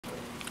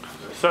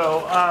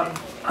So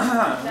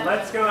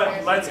let's go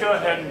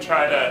ahead and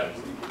try to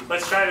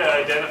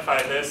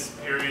identify this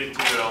period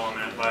 2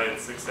 element by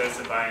its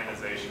successive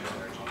ionization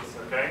energies.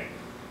 Okay.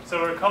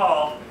 So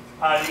recall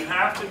you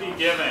have to be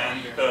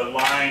given the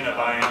line of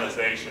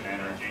ionization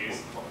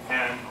energies,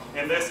 and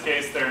in this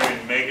case they're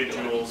in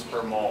megajoules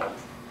per mole.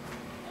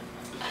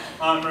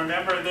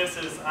 Remember, this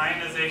is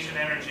ionization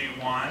energy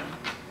 1.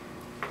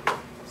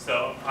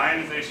 So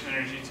ionization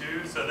energy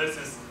 2. So this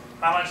is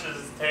how much does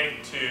it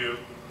take to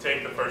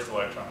take the first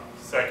electron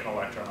off, second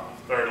electron off,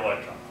 third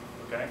electron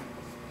off, okay?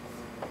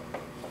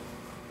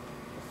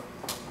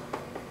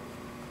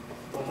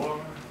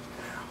 4,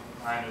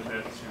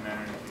 ionization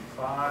energy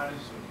 5,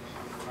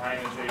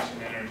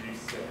 ionization energy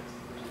 6.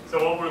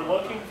 So what we're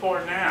looking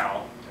for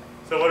now,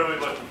 so what are we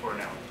looking for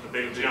now? The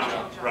big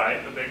jump,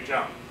 right? The big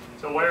jump.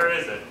 So where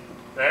is it?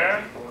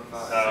 There?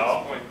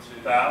 No.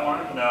 That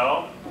one?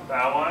 No.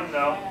 That one?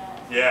 No.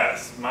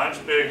 Yes,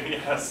 much bigger,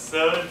 yes.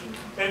 So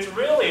it's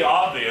really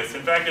obvious.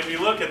 In fact, if you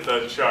look at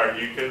the chart,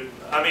 you could,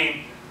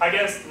 I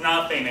guess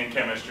nothing in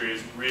chemistry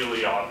is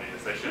really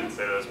obvious. I shouldn't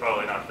say that's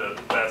probably not the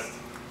best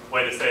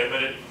way to say it,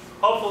 but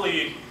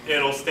hopefully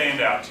it'll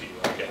stand out to you,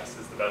 I guess,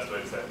 is the best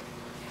way to say it.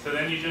 So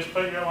then you just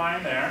put your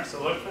line there.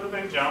 So look for the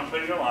big jump,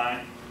 put your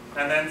line,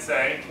 and then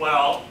say,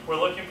 well, we're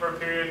looking for a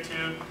period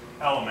 2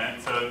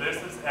 element. So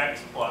this is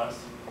x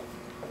plus,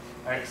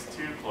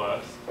 x2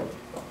 plus,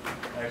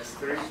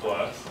 x3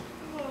 plus,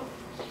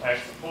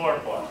 x4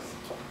 plus.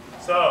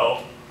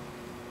 So,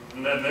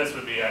 and then this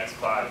would be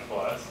x5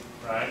 plus,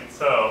 right?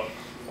 So,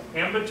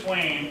 in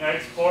between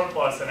x4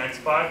 plus and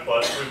x5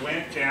 plus, we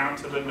went down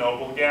to the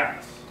noble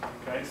gas.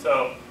 Okay,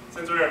 so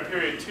since we were at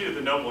period 2,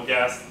 the noble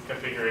gas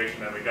configuration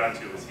that we got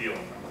to was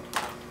helium.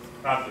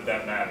 Not that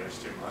that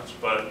matters too much,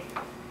 but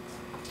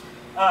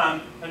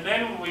and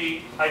then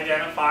we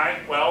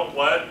identified, well,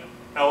 what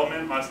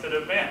element must it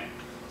have been?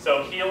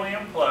 So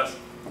helium plus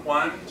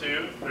 1,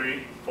 2,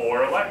 3,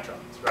 4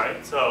 electrons,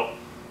 right? So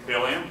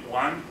helium,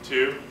 1,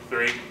 2,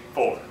 3,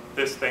 4.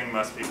 This thing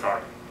must be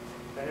carbon.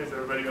 Okay, is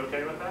everybody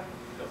okay with that?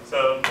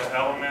 So the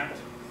element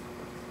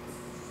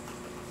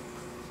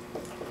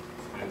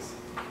is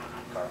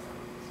carbon.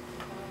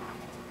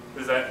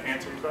 Does that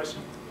answer your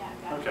question?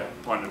 Yeah. Okay,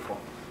 wonderful.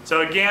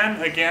 So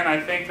again, I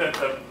think that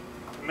the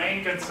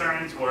main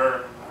concerns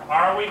were,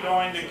 are we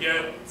going to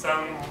get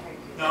some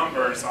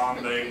numbers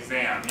on the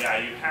exam? Yeah,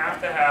 you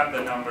have to have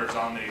the numbers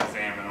on the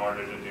exam in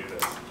order to do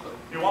this.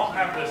 You won't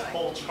have this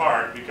whole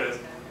chart because,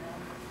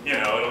 you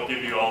know, it'll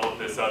give you all of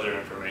this other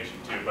information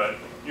too, but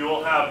you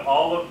will have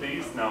all of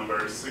these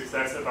numbers,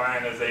 successive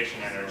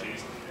ionization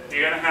energies.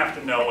 You're going to have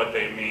to know what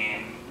they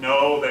mean,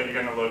 know that you're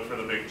going to look for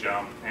the big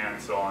jump,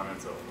 and so on and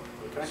so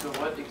forth. Okay? So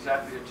what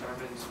exactly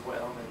determines what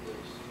element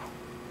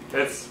is?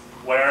 It's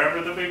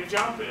wherever the big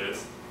jump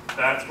is,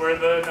 that's where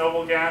the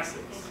noble gas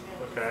is.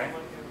 Okay?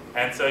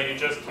 And so you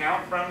just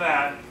count from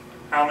that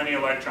how many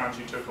electrons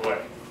you took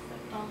away.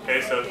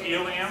 Okay, so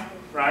helium,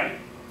 right?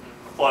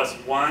 Plus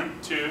 1,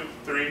 2,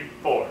 3,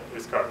 4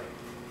 is carbon.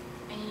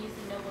 And you use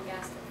the noble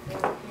gas for 4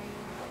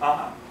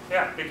 period?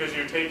 Yeah, because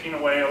you're taking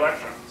away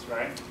electrons,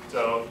 right?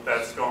 So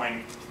that's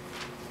going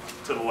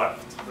to the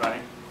left,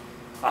 right?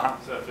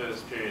 So if it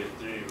was period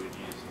 3, we'd use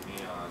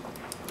neon.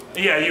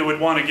 Yeah, you would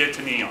want to get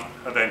to neon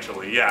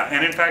eventually, yeah.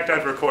 And in fact,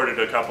 I've recorded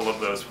a couple of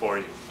those for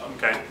you,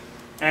 okay?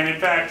 And in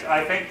fact,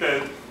 I think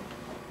that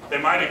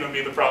they might even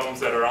be the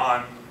problems that are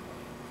on,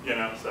 you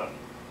know, so.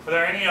 Are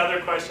there any other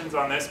questions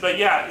on this? But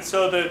yeah,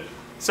 so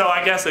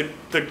I guess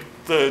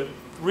the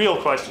real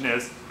question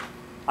is,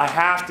 I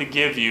have to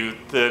give you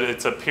that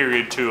it's a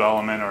period 2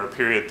 element or a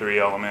period 3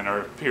 element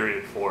or a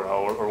period 4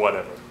 or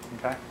whatever,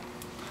 okay?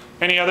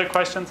 Any other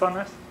questions on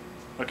this?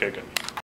 Okay, good.